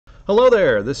Hello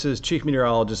there, this is Chief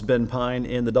Meteorologist Ben Pine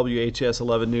in the WHS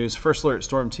 11 News First Alert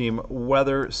Storm Team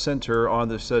Weather Center on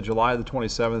this July the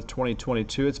 27th,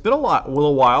 2022. It's been a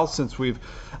little while since we've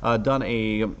done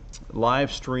a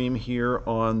live stream here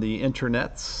on the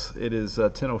internets. It is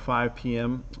 10:05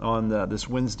 p.m. on this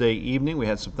Wednesday evening. We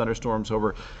had some thunderstorms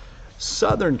over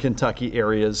southern Kentucky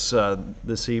areas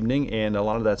this evening, and a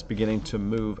lot of that's beginning to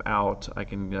move out. I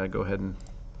can go ahead and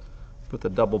put the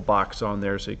double box on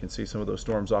there so you can see some of those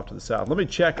storms off to the south. Let me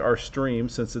check our stream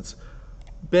since it's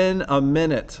been a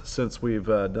minute since we've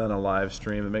done a live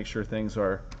stream and make sure things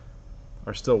are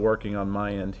still working on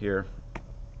my end here.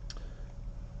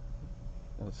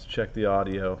 Let's check the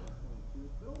audio.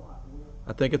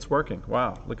 I think it's working.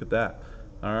 Wow, look at that.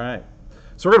 All right.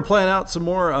 So we're going to plan out some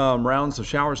more rounds of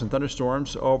showers and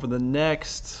thunderstorms over the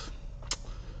next,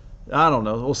 I don't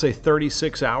know, we'll say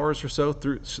 36 hours or so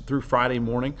through Friday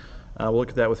morning. We'll look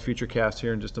at that with Futurecast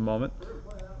here in just a moment.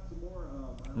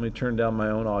 Let me turn down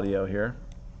my own audio here.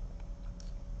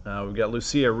 We've got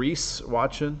Lucia Reese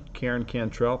watching, Karen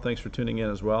Cantrell, thanks for tuning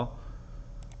in as well.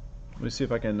 Let me see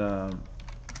if I can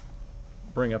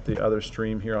bring up the other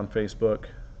stream here on Facebook.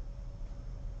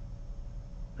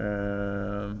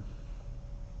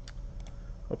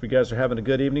 Hope you guys are having a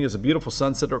good evening. It's a beautiful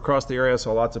sunset across the area. I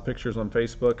saw lots of pictures on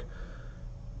Facebook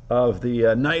of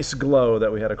the nice glow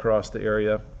that we had across the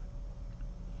area.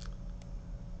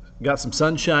 Got some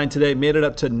sunshine today, made it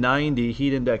up to 90,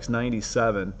 heat index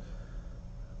 97.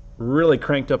 Really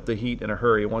cranked up the heat in a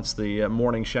hurry once the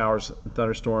morning showers,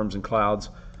 thunderstorms, and clouds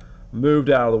moved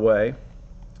out of the way.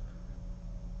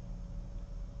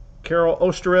 Carol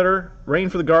Osterritter, rain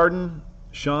for the garden.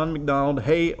 Sean McDonald,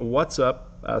 hey, what's up?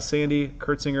 Sandy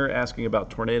Kurtzinger asking about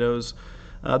tornadoes.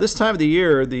 This time of the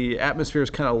year, the atmosphere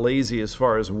is kind of lazy as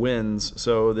far as winds,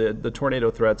 so the tornado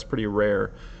threat's pretty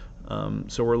rare.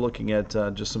 So we're looking at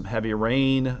just some heavy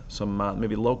rain, some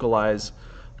maybe localized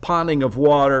ponding of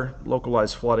water,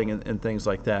 localized flooding and things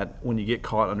like that when you get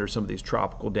caught under some of these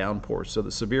tropical downpours. So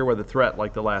the severe weather threat,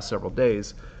 like the last several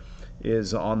days,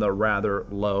 is on the rather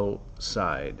low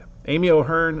side. Amy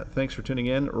O'Hearn, thanks for tuning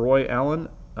in. Roy Allen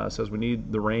says we need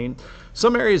the rain.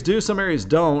 Some areas do, some areas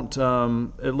don't.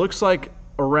 It looks like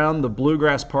around the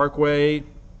Bluegrass Parkway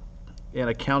in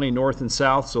a county north and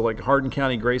south, so like Hardin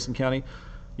County, Grayson County,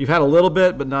 you've had a little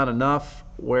bit, but not enough,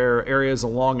 where areas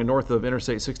along and north of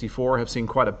Interstate 64 have seen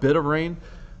quite a bit of rain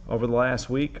over the last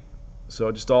week. So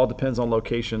it just all depends on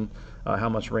location, how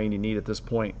much rain you need at this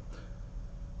point.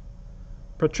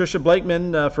 Patricia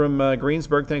Blakeman from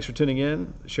Greensburg, thanks for tuning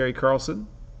in. Sherry Carlson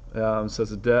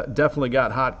says it definitely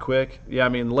got hot quick. Yeah, I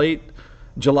mean, late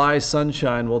July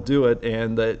sunshine will do it,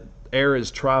 and the air is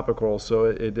tropical, so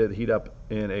it did heat up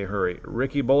in a hurry.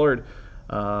 Ricky Bullard,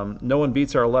 no one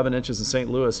beats our 11 inches in St.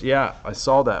 Louis. Yeah, I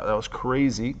saw that. That was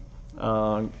crazy.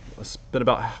 It's been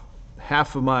about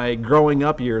half of my growing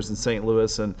up years in St.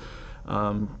 Louis, and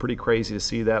pretty crazy to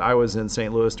see that. I was in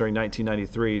St. Louis during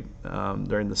 1993,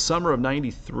 during the summer of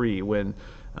 '93, when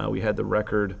we had the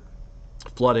record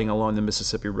flooding along the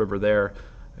Mississippi River there.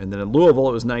 And then in Louisville,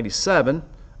 it was '97.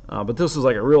 But this was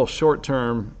like a real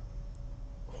short-term,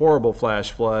 horrible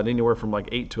flash flood, anywhere from like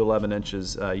 8 to 11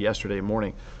 inches yesterday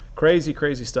morning. Crazy,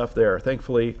 crazy stuff there.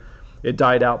 Thankfully, it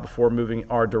died out before moving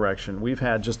our direction. We've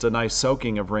had just a nice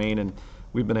soaking of rain, and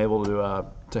we've been able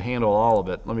to handle all of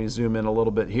it. Let me zoom in a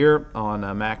little bit here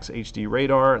on Max HD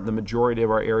radar. The majority of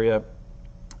our area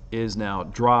is now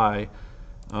dry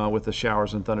with the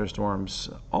showers and thunderstorms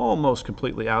almost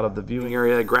completely out of the viewing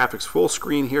area. Graphics full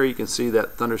screen here. You can see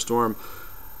that thunderstorm.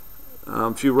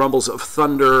 A few rumbles of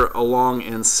thunder along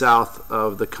and south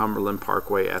of the Cumberland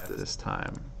Parkway at this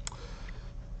time.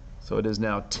 So it is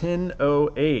now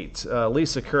 10:08.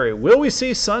 Lisa Curry, will we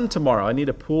see sun tomorrow? I need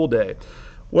a pool day.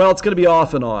 Well, it's going to be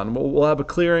off and on. We'll have a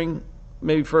clearing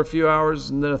maybe for a few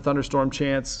hours and then a thunderstorm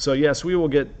chance. So yes, we will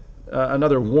get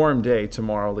another warm day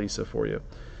tomorrow, Lisa, for you.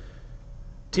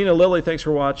 Tina Lilly, thanks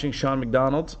for watching. Sean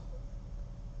McDonald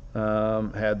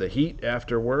had the heat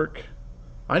after work.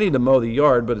 I need to mow the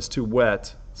yard, but it's too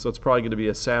wet. So it's probably going to be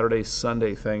a Saturday,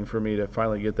 Sunday thing for me to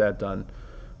finally get that done.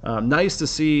 Nice to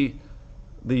see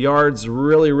the yard's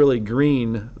really, really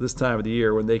green this time of the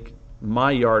year.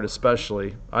 My yard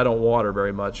especially, I don't water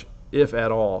very much, if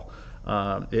at all.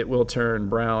 It will turn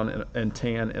brown and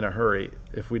tan in a hurry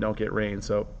if we don't get rain.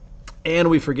 And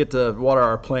we forget to water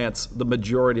our plants the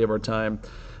majority of our time.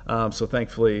 So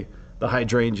thankfully, the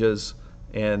hydrangeas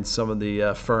and some of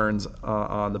the ferns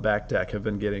on the back deck have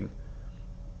been getting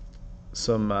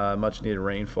some much needed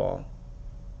rainfall.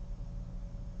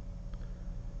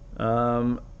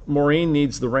 Maureen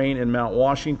needs the rain in Mount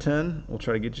Washington. We'll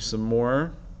try to get you some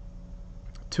more.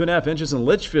 2.5 inches in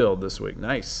Litchfield this week.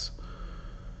 Nice.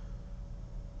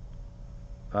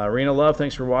 Rena Love,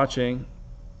 thanks for watching.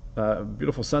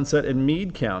 Beautiful sunset in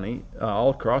Meade County. All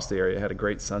across the area had a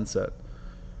great sunset.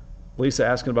 Lisa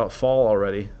asking about fall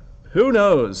already. Who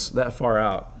knows that far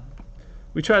out?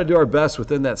 We try to do our best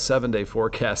within that 7-day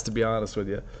forecast, to be honest with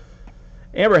you.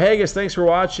 Amber Haggis, thanks for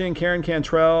watching. Karen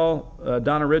Cantrell,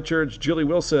 Donna Richards, Julie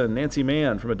Wilson, Nancy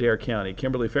Mann from Adair County,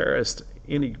 Kimberly Ferris,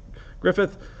 Andy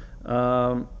Griffith,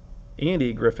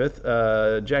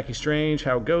 Jackie Strange,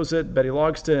 how goes it? Betty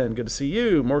Logston, good to see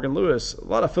you. Morgan Lewis, a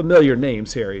lot of familiar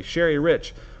names, Harry. Sherry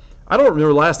Rich. I don't remember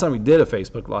the last time we did a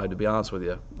Facebook Live, to be honest with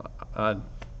you.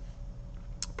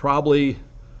 Probably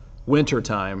winter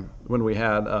time when we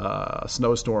had a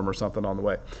snowstorm or something on the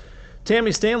way.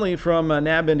 Tammy Stanley from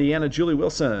Nab, Indiana. Julie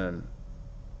Wilson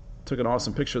took an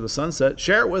awesome picture of the sunset.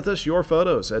 Share it with us, your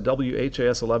photos, at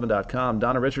WHAS11.com.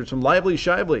 Donna Richards from Lively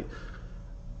Shively.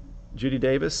 Judy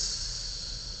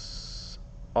Davis,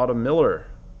 Autumn Miller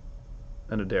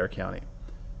in Adair County.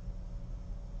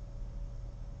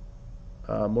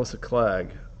 Melissa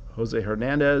Clegg, Jose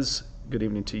Hernandez, good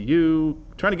evening to you.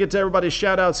 Trying to get to everybody's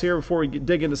shout-outs here before we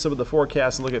dig into some of the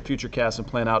forecasts and look at Futurecast and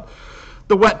plan out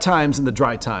the wet times and the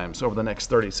dry times over the next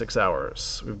 36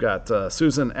 hours. We've got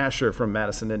Susan Asher from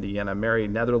Madison, Indiana, Mary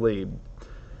Netherly,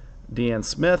 Deanne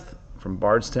Smith from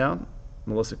Bardstown,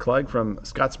 Melissa Clegg from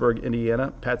Scottsburg,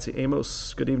 Indiana, Patsy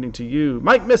Amos, good evening to you.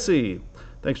 Mike Missy,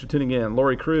 thanks for tuning in.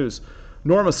 Lori Cruz,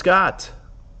 Norma Scott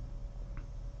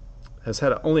has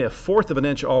had only 1/4 of an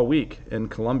inch all week in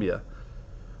Columbia.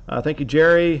 Thank you,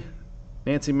 Jerry.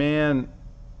 Nancy Mann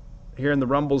here in the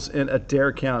Rumbles in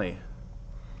Adair County.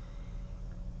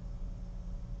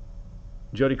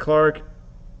 Jody Clark,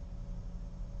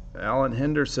 Alan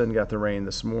Henderson got the rain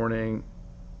this morning.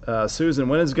 Susan,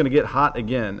 when is it going to get hot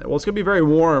again? Well, it's going to be very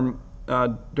warm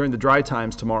during the dry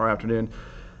times tomorrow afternoon.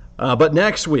 But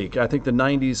next week, I think the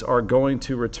 90s are going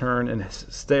to return and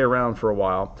stay around for a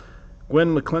while.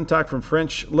 Gwen McClintock from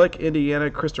French Lick, Indiana.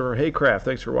 Christopher Haycraft,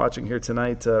 thanks for watching here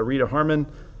tonight. Rita Harmon.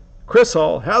 Chris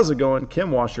Hall, how's it going?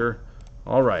 Kim Washer.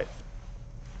 All right.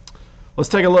 Let's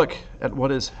take a look at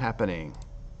what is happening.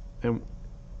 And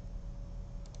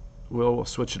we'll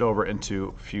switch it over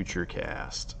into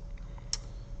Futurecast.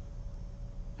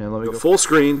 And let me go full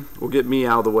screen. We'll get me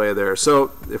out of the way there.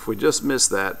 So if we just missed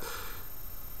that,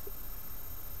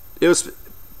 it was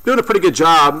doing a pretty good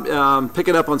job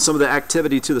picking up on some of the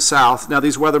activity to the south. Now,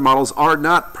 these weather models are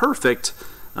not perfect,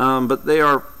 but they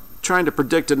are trying to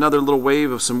predict another little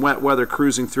wave of some wet weather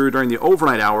cruising through during the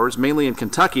overnight hours, mainly in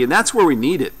Kentucky, and that's where we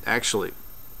need it, actually.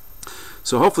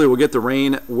 So hopefully we'll get the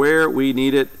rain where we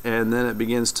need it, and then it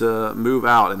begins to move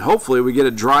out. And hopefully we get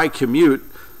a dry commute.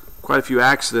 Quite a few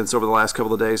accidents over the last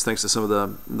couple of days thanks to some of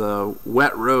the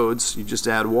wet roads. You just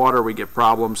add water, we get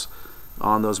problems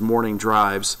on those morning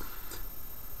drives.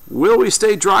 Will we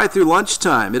stay dry through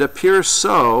lunchtime? It appears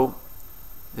so,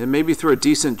 and maybe through a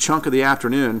decent chunk of the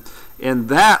afternoon. And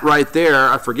that right there,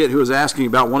 I forget who was asking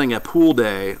about wanting a pool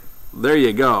day. There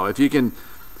you go. If you can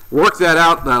work that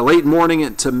out late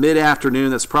morning to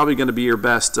mid-afternoon, that's probably going to be your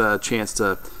best chance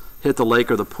to hit the lake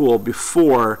or the pool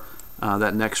before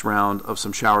that next round of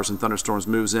some showers and thunderstorms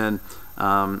moves in.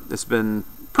 It's been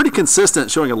pretty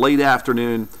consistent, showing a late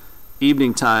afternoon,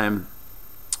 evening time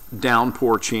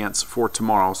downpour chance for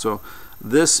tomorrow. So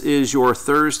this is your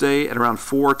Thursday at around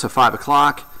 4 to 5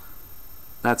 o'clock.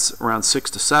 That's around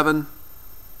 6 to 7.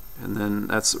 And then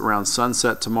that's around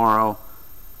sunset tomorrow.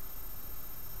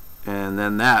 And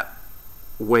then that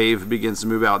wave begins to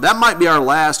move out. That might be our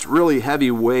last really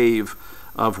heavy wave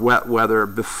of wet weather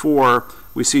before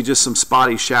we see just some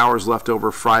spotty showers left over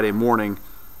Friday morning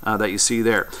that you see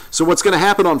there. So what's going to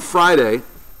happen on Friday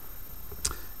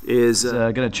is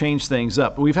going to change things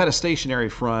up. We've had a stationary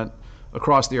front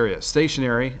across the area.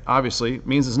 Stationary, obviously,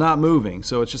 means it's not moving.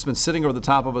 So it's just been sitting over the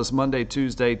top of us Monday,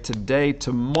 Tuesday, today,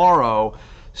 tomorrow,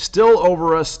 still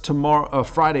over us tomorrow,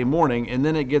 Friday morning, and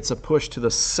then it gets a push to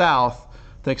the south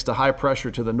thanks to high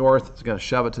pressure to the north. It's going to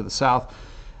shove it to the south.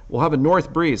 We'll have a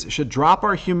north breeze. It should drop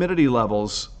our humidity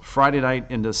levels Friday night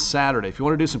into Saturday. If you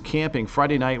want to do some camping,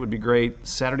 Friday night would be great.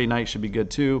 Saturday night should be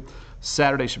good too.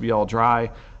 Saturday should be all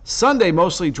dry. Sunday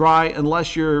mostly dry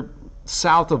unless you're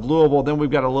south of Louisville. Then we've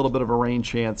got a little bit of a rain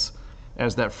chance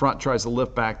as that front tries to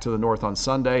lift back to the north on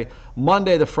Sunday.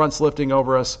 Monday, the front's lifting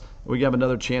over us. We have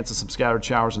another chance of some scattered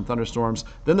showers and thunderstorms.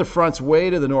 Then the front's way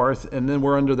to the north, and then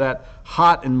we're under that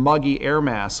hot and muggy air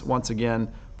mass once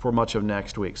again for much of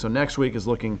next week. So next week is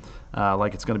looking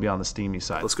like it's going to be on the steamy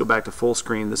side. Let's go back to full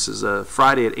screen. This is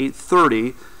Friday at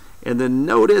 8:30. And then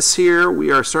notice here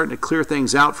we are starting to clear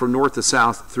things out from north to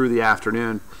south through the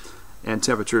afternoon. And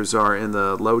temperatures are in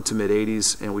the low to mid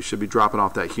 80s, and we should be dropping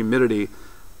off that humidity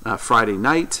Friday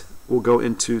night we'll go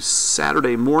into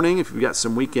Saturday morning if you've got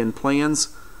some weekend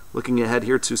plans. Looking ahead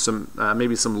here to some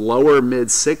maybe some lower mid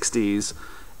 60s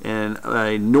and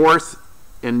a north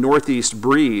and northeast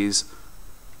breeze,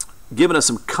 giving us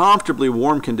some comfortably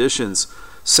warm conditions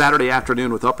Saturday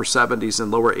afternoon with upper 70s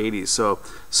and lower 80s. So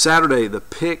Saturday, the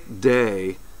pick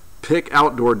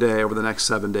outdoor day over the next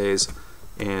 7 days,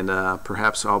 and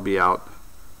perhaps I'll be out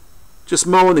just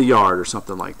mowing the yard or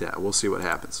something like that. We'll see what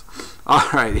happens. All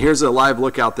right, here's a live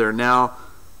look out there now.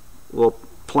 A little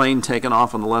plane taking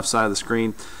off on the left side of the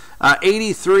screen.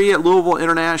 83 at Louisville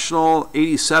International,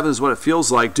 87 is what it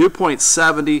feels like. Dew point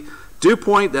 70. Dew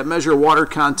point, that measure water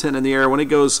content in the air, when it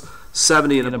goes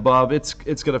 70 and above, it's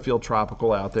going to feel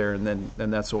tropical out there, and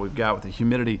that's what we've got with the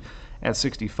humidity at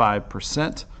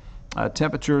 65%.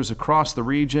 Temperatures across the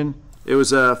region. It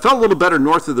was felt a little better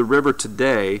north of the river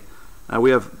today.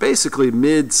 We have basically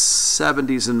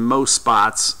mid-70s in most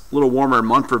spots. A little warmer in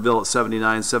Munfordville at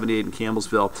 79, 78 in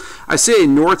Campbellsville. I see a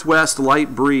northwest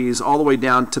light breeze all the way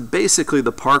down to basically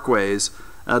the parkways,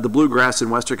 the Bluegrass and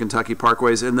Western Kentucky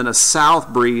parkways, and then a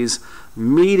south breeze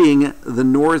meeting the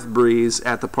north breeze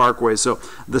at the parkways. So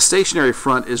the stationary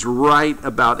front is right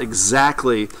about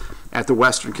exactly at the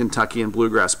Western Kentucky and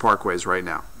Bluegrass parkways right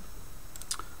now.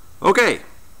 Okay.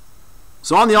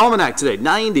 So on the almanac today,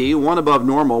 90, one above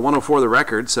normal, 104 the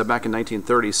record, set back in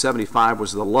 1930, 75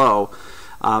 was the low.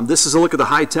 This is a look at the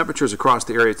high temperatures across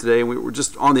the area today. We were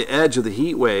just on the edge of the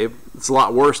heat wave. It's a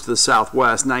lot worse to the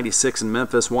southwest, 96 in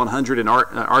Memphis, 100 in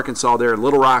Arkansas there in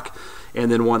Little Rock,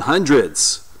 and then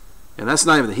 100s. And that's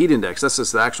not even the heat index. That's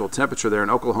just the actual temperature there in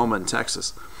Oklahoma and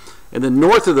Texas. And then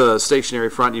north of the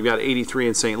stationary front, you've got 83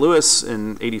 in St. Louis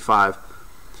and 85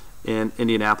 in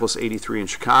Indianapolis, 83 in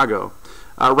Chicago.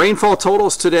 Rainfall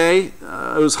totals today,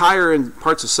 it was higher in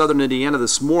parts of southern Indiana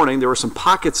this morning. There were some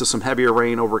pockets of some heavier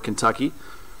rain over Kentucky.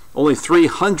 Only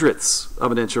 0.03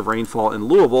 of an inch of rainfall in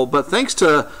Louisville. But thanks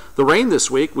to the rain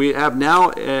this week, we have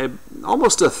now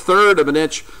almost 1/3 of an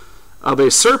inch of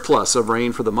a surplus of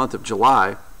rain for the month of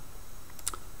July.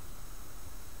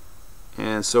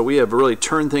 And so we have really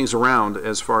turned things around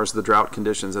as far as the drought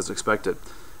conditions as expected.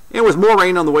 And with more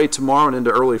rain on the way tomorrow and into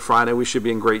early Friday, we should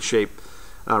be in great shape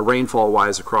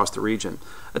rainfall-wise across the region.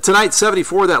 Tonight,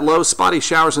 74, that low, spotty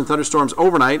showers and thunderstorms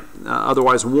overnight,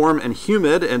 otherwise warm and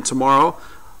humid. And tomorrow,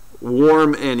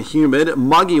 warm and humid,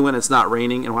 muggy when it's not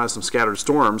raining, and we'll have some scattered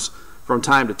storms from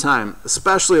time to time,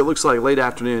 especially it looks like late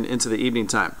afternoon into the evening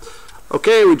time.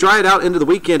 Okay, we dry it out into the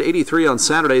weekend, 83 on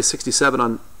Saturday, 67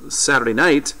 on Saturday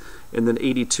night, and then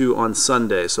 82 on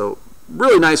Sunday. So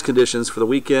really nice conditions for the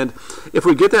weekend. If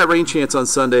we get that rain chance on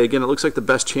Sunday, again, it looks like the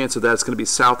best chance of that is going to be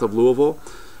south of Louisville.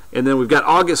 And then we've got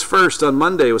August 1st on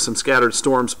Monday with some scattered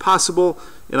storms possible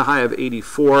and a high of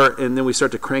 84. And then we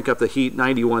start to crank up the heat,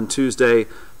 91 Tuesday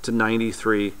to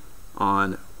 93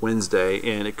 on Wednesday.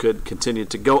 And it could continue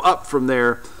to go up from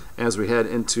there as we head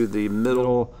into the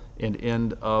middle and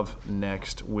end of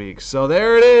next week. So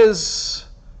there it is.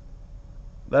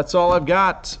 That's all I've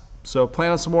got. So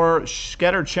plan on some more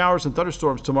scattered showers and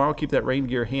thunderstorms tomorrow. Keep that rain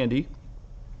gear handy.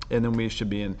 And then we should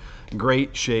be in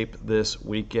great shape this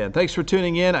weekend. Thanks for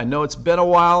tuning in. I know it's been a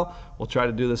while. We'll try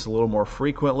to do this a little more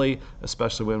frequently,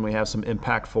 especially when we have some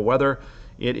impactful weather.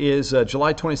 It is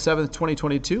July 27th,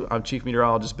 2022. I'm Chief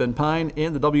Meteorologist Ben Pine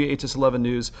in the WHS 11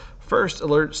 News First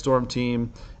Alert Storm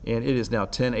Team. And it is now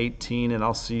 10:18, and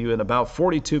I'll see you in about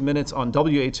 42 minutes on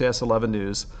WHS 11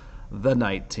 News, the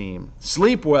Night Team.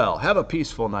 Sleep well. Have a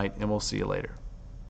peaceful night, and we'll see you later.